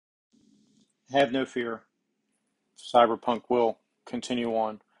Have no fear. Cyberpunk will continue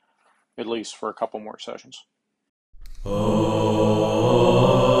on at least for a couple more sessions.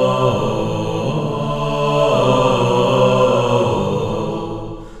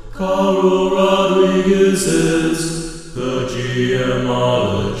 Carl Rodriguez is the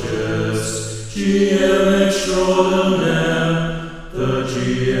GMologist, GM extraordinaire, the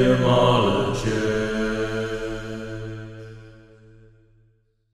GMologist.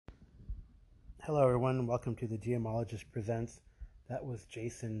 Hello, everyone. Welcome to the GMologist Presents. That was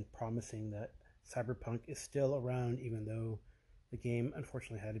Jason promising that Cyberpunk is still around, even though the game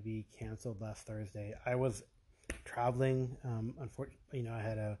unfortunately had to be canceled last Thursday. I was traveling. Unfortunately, I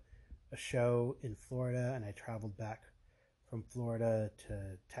had a show in Florida, and I traveled back from Florida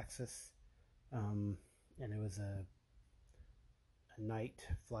to Texas, and it was a night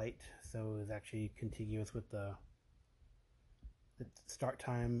flight, so it was actually contiguous with the start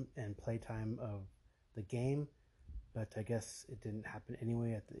time and play time of the game, but I guess it didn't happen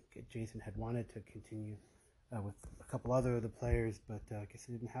anyway. I think Jason had wanted to continue with a couple other of the players, but I guess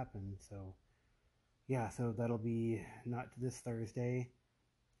it didn't happen. So yeah, so that'll be not this Thursday,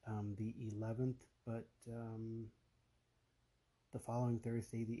 the 11th, but the following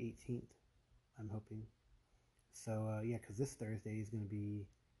Thursday, the 18th, I'm hoping. So yeah, because this Thursday is going to be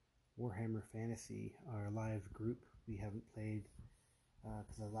Warhammer Fantasy, our live group. We haven't played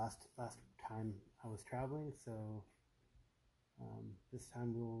because the last time I was traveling, so this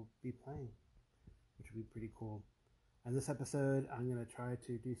time we'll be playing, which will be pretty cool. On this episode, I'm going to try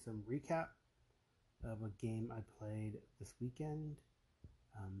to do some recap of a game I played this weekend,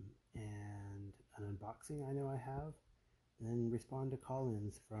 and an unboxing I know I have, and then respond to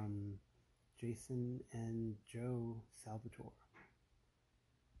call-ins from Jason and Joe Salvatore.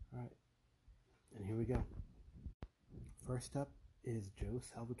 Alright, and here we go. First up is Joe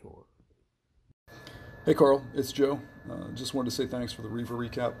Salvatore. Hey Carl, it's Joe. Just wanted to say thanks for the Reaver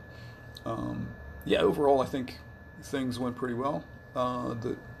recap. Yeah, overall I think things went pretty well.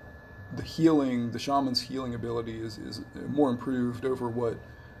 The healing, the shaman's healing ability is more improved over what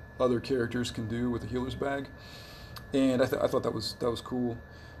other characters can do with the healer's bag, and I thought that was cool.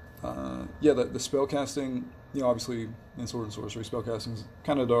 Yeah, the spell casting, obviously in Sword and Sorcery, spell casting is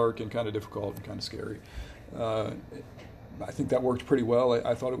kind of dark and kind of difficult and kind of scary. I think that worked pretty well.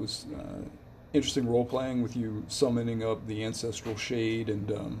 I thought it was interesting role playing with you summoning up the ancestral shade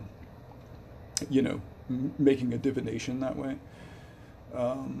and making a divination that way.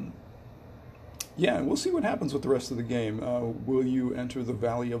 Yeah, and we'll see what happens with the rest of the game. Will you enter the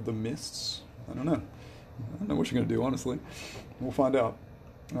Valley of the Mists? I don't know. I don't know what you're going to do, honestly. We'll find out.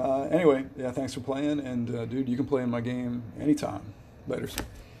 Anyway, yeah, thanks for playing, and dude, you can play in my game anytime. Laters.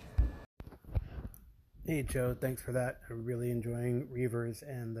 Hey Joe, thanks for that. I'm really enjoying Reavers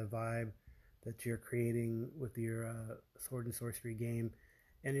and the vibe that you're creating with your Sword and Sorcery game.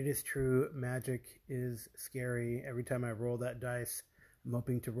 And it is true, magic is scary. Every time I roll that dice, I'm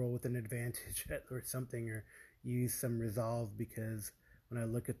hoping to roll with an advantage or something, or use some resolve, because when I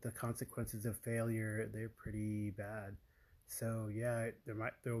look at the consequences of failure, they're pretty bad. So yeah,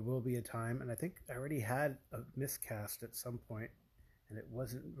 there will be a time, and I think I already had a miscast at some point, and it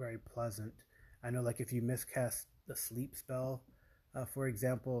wasn't very pleasant. I know, like, if you miscast the sleep spell, for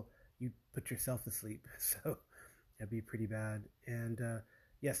example, you put yourself to sleep, so that'd be pretty bad. And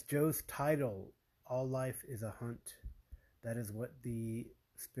yes, Joe's title, All Life is a Hunt. That is what the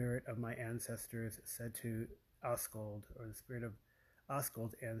spirit of my ancestors said to Osgold, or the spirit of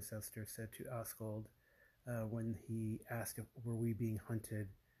Osgold's ancestor said to Osgold when he asked if were we being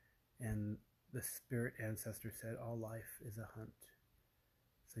hunted, and the spirit ancestor said, all life is a hunt.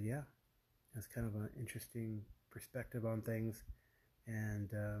 So yeah, that's kind of an interesting perspective on things,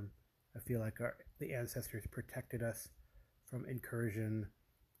 and I feel like the ancestors protected us from incursion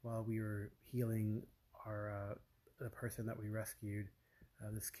while we were healing the person that we rescued,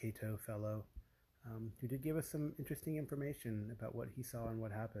 this Cato fellow, who did give us some interesting information about what he saw and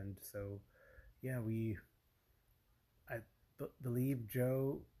what happened. So yeah, I believe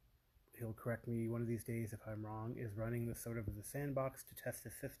Joe, he'll correct me one of these days if I'm wrong, is running this sort of as a sandbox to test the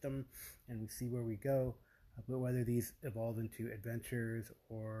system, and we see where we go. But whether these evolve into adventures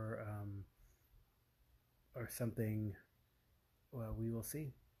or something, well, we will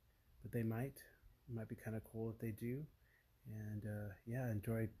see. But they might. It might be kind of cool if they do. And yeah,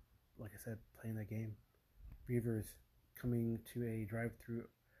 enjoyed, like I said, playing that game. Reavers, coming to a drive-through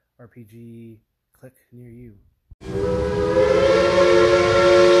RPG click near you.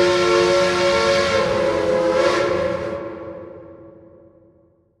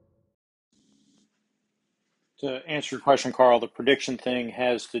 To answer your question, Carl, the prediction thing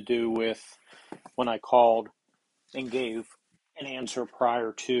has to do with when I called and gave an answer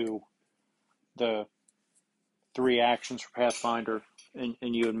prior to the 3 actions for Pathfinder, and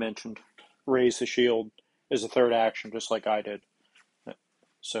you had mentioned raise the shield as a third action, just like I did.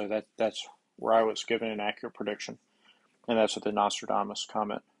 So that's where I was given an accurate prediction, and that's what the Nostradamus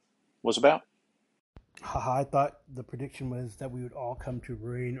comment was about. Haha, I thought the prediction was that we would all come to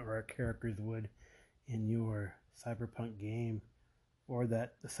ruin, or our characters would, in your Cyberpunk game, or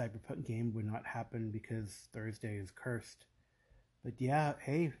that the Cyberpunk game would not happen because Thursday is cursed. But yeah,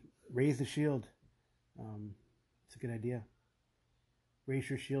 hey, raise the shield. It's a good idea. Raise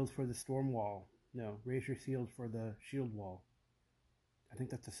your shield for the storm wall. No, raise your shield for the shield wall. I think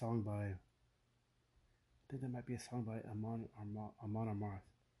that's a song by. I think that might be a song by Amon Amarth.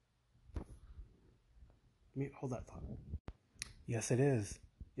 Let me hold that thought. Yes, it is.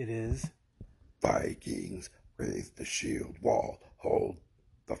 It is. Vikings, raise the shield wall, hold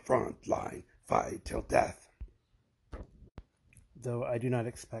the front line, fight till death. Though I do not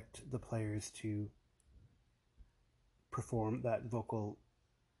expect the players to perform that vocal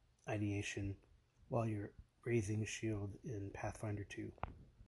ideation while you're raising a shield in Pathfinder 2.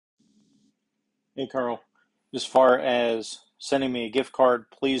 Hey, Carl, as far as sending me a gift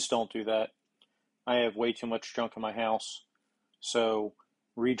card, please don't do that. I have way too much junk in my house. So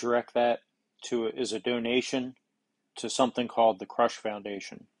redirect that as a donation to something called the Crush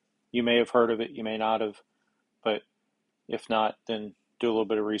Foundation. You may have heard of it, you may not have, but if not, then do a little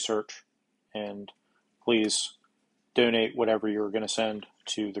bit of research and please donate whatever you're going to send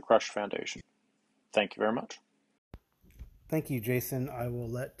to the Crush Foundation. Thank you very much. Thank you, Jason. I will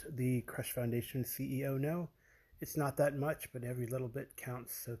let the Crush Foundation CEO know. It's not that much, but every little bit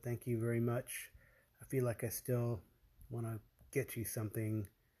counts, so thank you very much. I feel like I still want to get you something.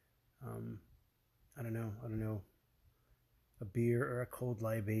 I don't know. A beer or a cold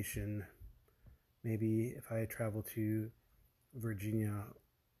libation. Maybe if I travel to Virginia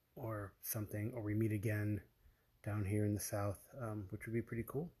or something, or we meet again down here in the South, which would be pretty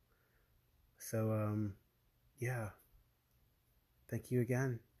cool. So, yeah. Thank you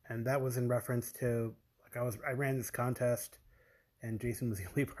again. And that was in reference to, like, I ran this contest, and Jason was the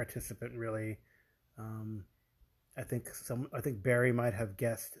only participant, really. I think Barry might have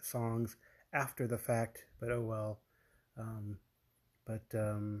guessed songs after the fact, but oh well.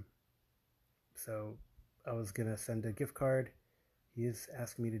 So I was gonna send a gift card. He is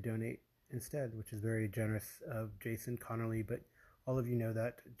asking me to donate instead, which is very generous of Jason Connerly. But all of you know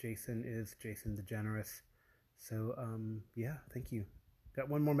that Jason is Jason the Generous. So yeah, thank you. Got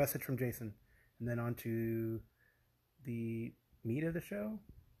one more message from Jason, and then on to the meat of the show.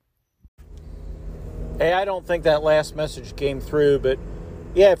 Hey, I don't think that last message came through, but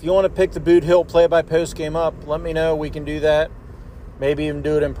yeah, if you want to pick the Boot Hill play-by-post game up, let me know. We can do that. Maybe even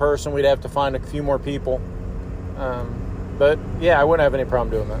do it in person. We'd have to find a few more people. But yeah, I wouldn't have any problem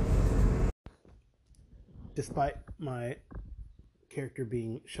doing that. Despite my character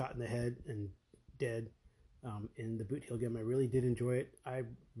being shot in the head and dead in the Boot Hill game, I really did enjoy it. I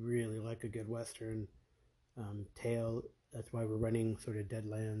really like a good Western tale. That's why we're running sort of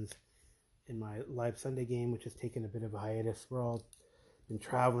Deadlands in my live Sunday game, which has taken a bit of a hiatus. We're all been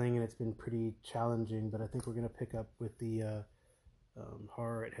traveling, and it's been pretty challenging, but I think we're going to pick up with the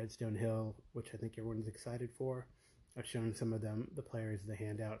horror at Headstone Hill, which I think everyone's excited for. I've shown some of them, the players, the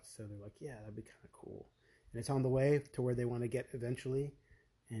handouts, so they're like, yeah, that'd be kind of cool. And it's on the way to where they want to get eventually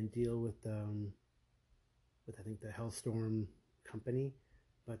and deal with I think the Hellstorm company.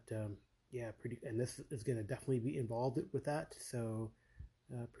 But yeah, pretty, and this is going to definitely be involved with that, so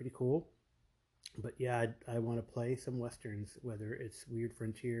pretty cool. But yeah, I want to play some Westerns, whether it's Weird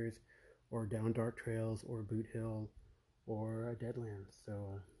Frontiers or Down Dark Trails or Boot Hill or Deadlands.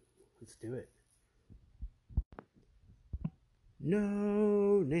 So let's do it.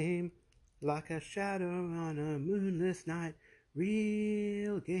 No name like a shadow on a moonless night.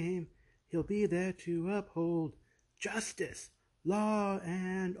 Real game. He'll be there to uphold justice, law,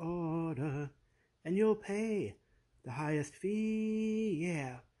 and order. And you'll pay the highest fee,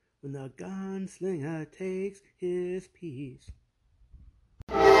 yeah, when the gunslinger takes his piece.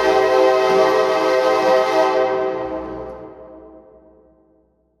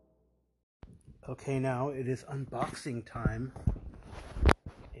 Okay, now it is unboxing time.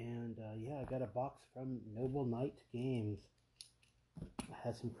 And yeah, I got a box from Noble Knight Games. I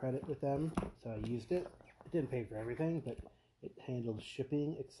had some credit with them, so I used it. I didn't pay for everything, but it handled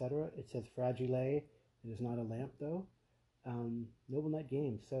shipping, etc. It says Fragile. It is not a lamp, though. Noble Knight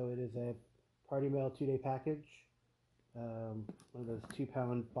Games. So it is a party mail 2-day package. One of those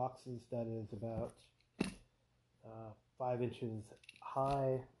 2-pound boxes that is about 5 inches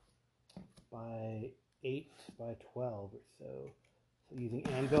high by 8 by 12 or so. So using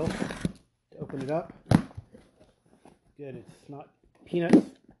Anvil to open it up. Good, it's not peanuts,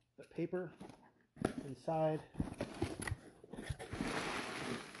 but paper inside.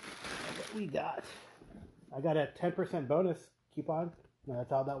 What we got? I got a 10% bonus coupon. No,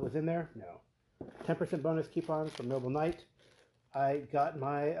 that's all that was in there? No. 10% bonus coupon from Noble Knight. I got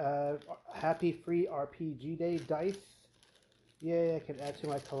my Happy Free RPG Day dice. Yay, I can add to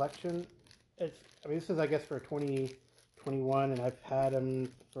my collection. This is, I guess, for 2021, and I've had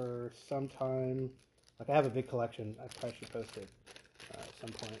them for some time. Like, I have a big collection. I probably should post it at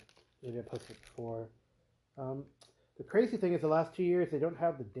some point. Maybe I posted it before. The crazy thing is the last 2 years, they don't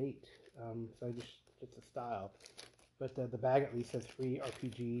have the date. So it's a style. But the bag at least says Free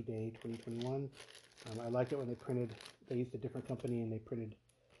RPG Day 2021. I liked it when they used a different company and they printed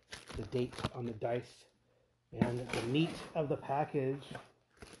the date on the dice. And the meat of the package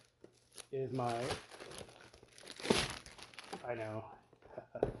is I know,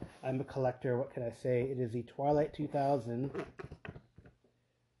 I'm a collector, what can I say? It is the Twilight 2000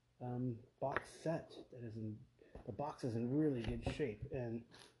 box set. The box is in really good shape. And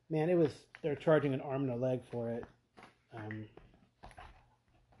man, they're charging an arm and a leg for it. And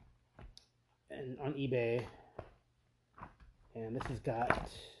on eBay, and this has got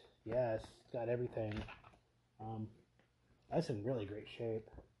everything. That's in really great shape.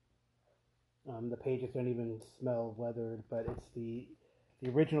 The pages don't even smell weathered, but it's the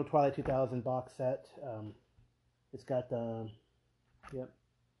original Twilight 2000 box set. It's got the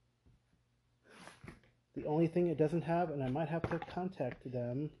only thing it doesn't have, and I might have to contact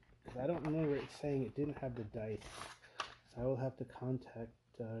them because I don't remember it saying it didn't have the dice. So I will have to contact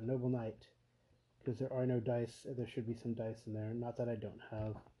Noble Knight because there are no dice. There should be some dice in there. Not that I don't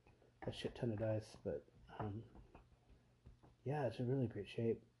have a shit ton of dice, but yeah, it's in really great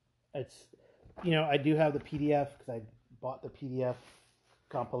shape. It's, I do have the PDF because I bought the PDF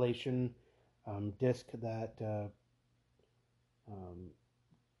compilation disc that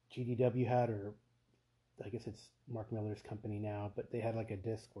GDW had, or I guess it's Mark Miller's company now, but they had like a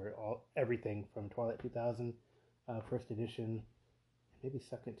disc where everything from Twilight 2000 first edition, maybe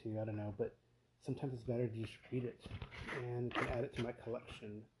second too, I don't know, but sometimes it's better to just read it and can add it to my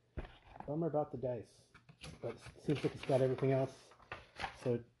collection. Bummer about the dice, but it seems like it's got everything else.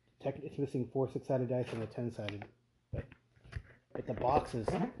 So technically it's missing 4 6-sided dice and a 10-sided, but the boxes,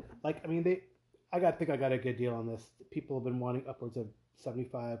 I think I got a good deal on this. People have been wanting upwards of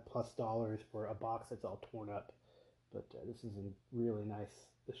 $75+ for a box that's all torn up, but this is in really nice.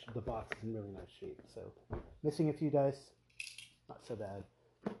 The box is in really nice shape. So missing a few dice, not so bad.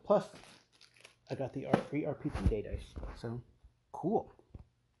 Plus, I got the free RPG Day dice. So cool.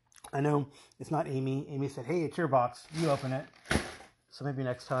 I know it's not Amy. Amy said, "Hey, it's your box. You open it." So maybe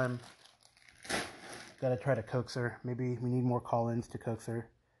next time, gotta try to coax her. Maybe we need more call-ins to coax her.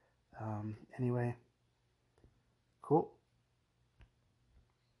 Anyway, cool.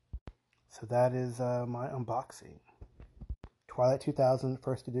 So that is my unboxing. Twilight 2000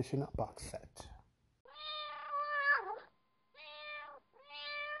 first edition box set.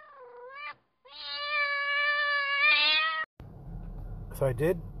 So I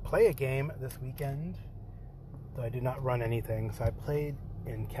did play a game this weekend, though I did not run anything. So I played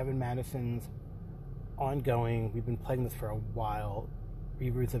in Kevin Madison's ongoing, we've been playing this for a while,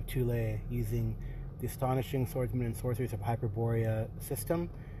 Reavers of Thule, using the Astonishing Swordsmen and Sorcerers of Hyperborea system.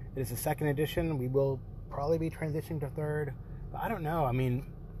 It is the second edition. We will probably be transitioning to third, but I don't know.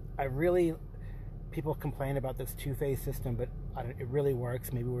 People complain about this two-phase system, but it really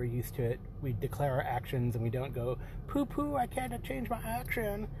works. Maybe we're used to it. We declare our actions and we don't go, poo-poo, I can't change my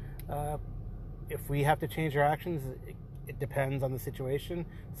action. If we have to change our actions, it depends on the situation.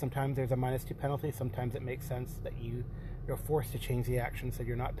 Sometimes there's a -2 penalty. Sometimes it makes sense that you're forced to change the action so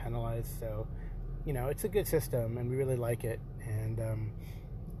you're not penalized. So, it's a good system and we really like it. And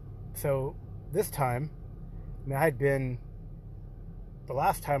so this time, the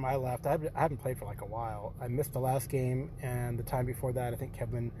last time I left, I haven't played for like a while. I missed the last game, and the time before that, I think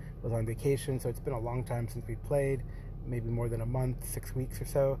Kevin was on vacation, so it's been a long time since we played, maybe more than a month, 6 weeks or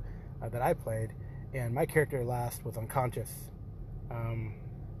so, that I played, and my character last was unconscious.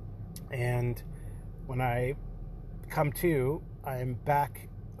 And when I come to, I'm back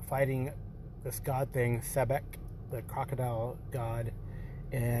fighting this god thing, Sebek, the crocodile god,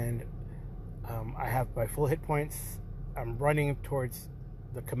 and I have my full hit points. I'm running towards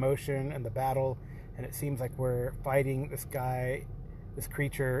the commotion and the battle, and it seems like we're fighting this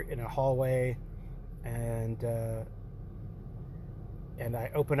creature in a hallway, and I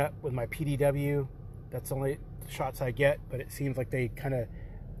open up with my PDW. That's the only shots I get, but it seems like they kind of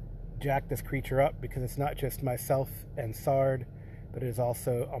jack this creature up because it's not just myself and Sard, but it is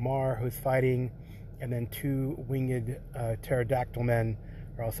also Ammar who's fighting, and then 2 winged pterodactyl men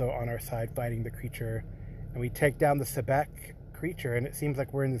are also on our side fighting the creature. And we take down the Sebek creature, and it seems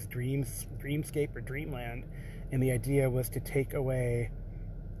like we're in this dreamscape or dreamland. And the idea was to take away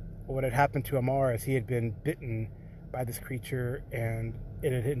what had happened to Ammar, as he had been bitten by this creature, and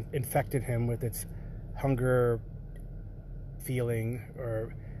it had infected him with its hunger feeling,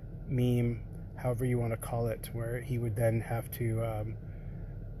 or meme, however you want to call it, where he would then have to,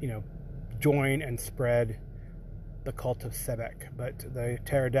 join and spread the cult of Sebek. But the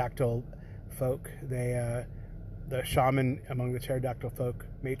pterodactyl folk, the shaman among the pterodactyl folk,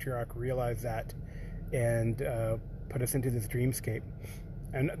 matriarch, realized that and put us into this dreamscape.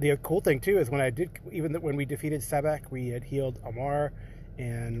 And the cool thing too is when we defeated Sebek, we had healed Ammar,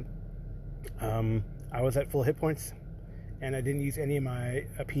 and I was at full hit points, and I didn't use any of my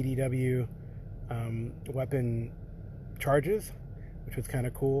PDW weapon charges, which was kind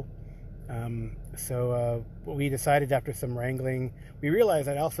of cool. So we decided, after some wrangling, we realized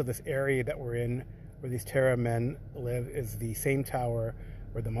that also this area that we're in, where these Terra men live, is the same tower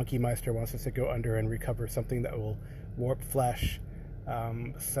where the Monkey Meister wants us to go under and recover something that will warp flesh.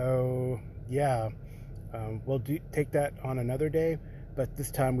 We'll take that on another day, but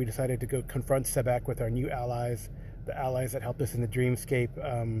this time we decided to go confront Sebek with our new allies. The allies that helped us in the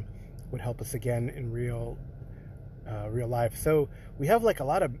dreamscape would help us again in real life. So we have like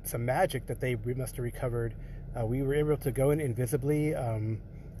some magic that we must have recovered. We were able to go in invisibly.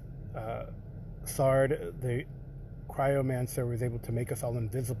 Sard, the cryomancer, was able to make us all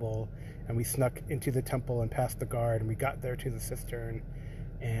invisible, and we snuck into the temple and past the guard, and we got there to the cistern,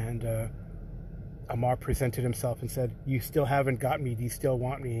 and Ammar presented himself and said, "You still haven't got me, do you still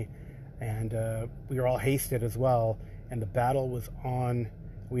want me?" And we were all hasted as well, and the battle was on.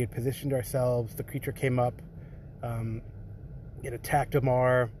 We had positioned ourselves, the creature came up, it attacked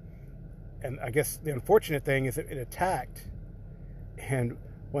Ammar, and I guess the unfortunate thing is that it attacked, and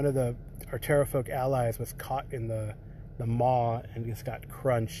one of our Terrafolk allies was caught in the maw and just got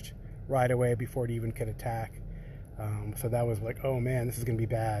crunched right away before it even could attack. So that was like, oh man, this is going to be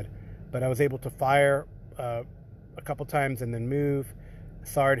bad. But I was able to fire a couple times and then move.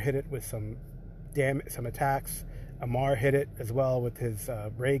 Sard hit it with some attacks. Ammar hit it as well with his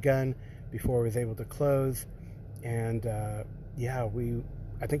ray gun before it was able to close. And I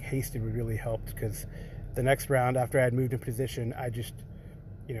think hasted really helped, because the next round, after I had moved in position, I just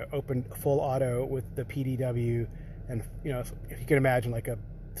opened full auto with the PDW, and if you can imagine like a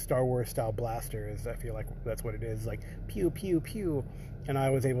Star Wars style blaster, I feel like that's what it is, like pew pew pew, and I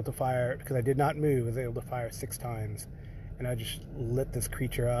was able to fire, because I did not move, I was able to fire 6 times, and I just lit this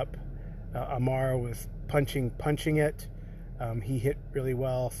creature up. Ammar was punching it. He hit really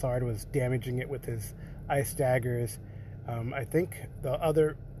well. Sard was damaging it with his ice daggers. I think the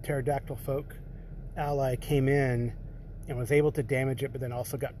other pterodactyl folk ally came in and was able to damage it, but then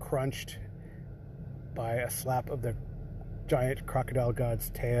also got crunched by a slap of the giant crocodile god's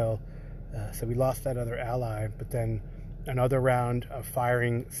tail. So we lost that other ally, but then another round of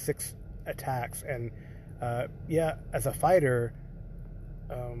firing 6 attacks. And as a fighter,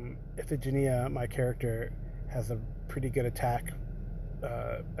 Iphigenia, my character, has a pretty good attack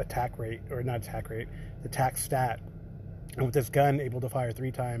stat. And with this gun, able to fire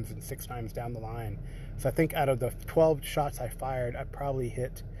 3 times and 6 times down the line. So I think out of the 12 shots I fired, I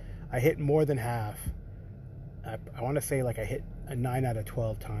hit more than half. I want to say like I hit 9 out of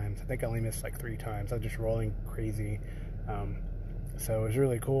 12 times. I think I only missed like 3 times. I was just rolling crazy. So it was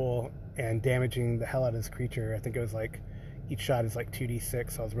really cool, and damaging the hell out of this creature. I think it was like each shot is like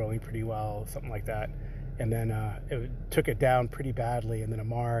 2d6, so I was rolling pretty well, something like that. And then it took it down pretty badly, and then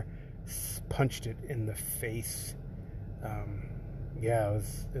Ammar punched it in the face.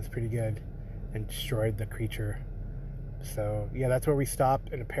 It was pretty good, and destroyed the creature. So that's where we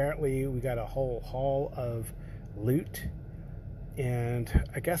stopped, and apparently we got a whole haul of loot. And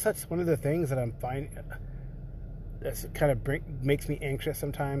I guess that's one of the things that I'm finding that's kind of makes me anxious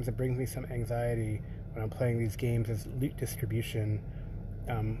sometimes. It brings me some anxiety when I'm playing these games, is loot distribution.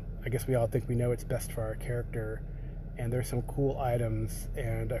 I guess we all think we know what's best for our character, and there's some cool items,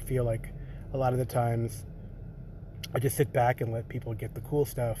 and I feel like a lot of the times I just sit back and let people get the cool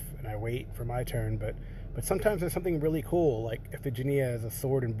stuff, and I wait for my turn. But sometimes there's something really cool, like Iphigenia is a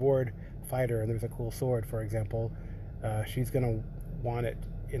sword and board fighter, and there's a cool sword, for example. She's gonna want it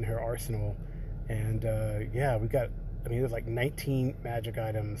in her arsenal, and there's like 19 magic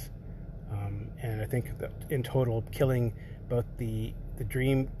items, and I think that in total, killing both the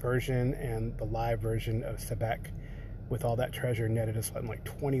dream version and the live version of Sebek, with all that treasure netted us something like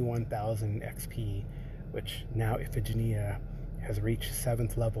 21,000 XP, which now Iphigenia has reached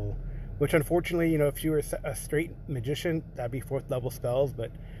 7th level, which unfortunately, if you were a straight magician, that'd be 4th level spells,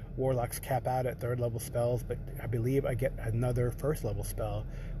 but warlocks cap out at 3rd level spells. But I believe I get another 1st level spell,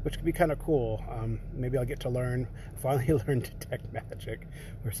 which could be kind of cool. Maybe I'll get to finally learn detect magic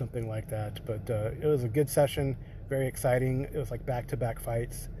or something like that. But it was a good session, very exciting. It was like back-to-back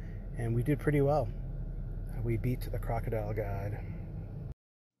fights, and we did pretty well. We beat the Crocodile God.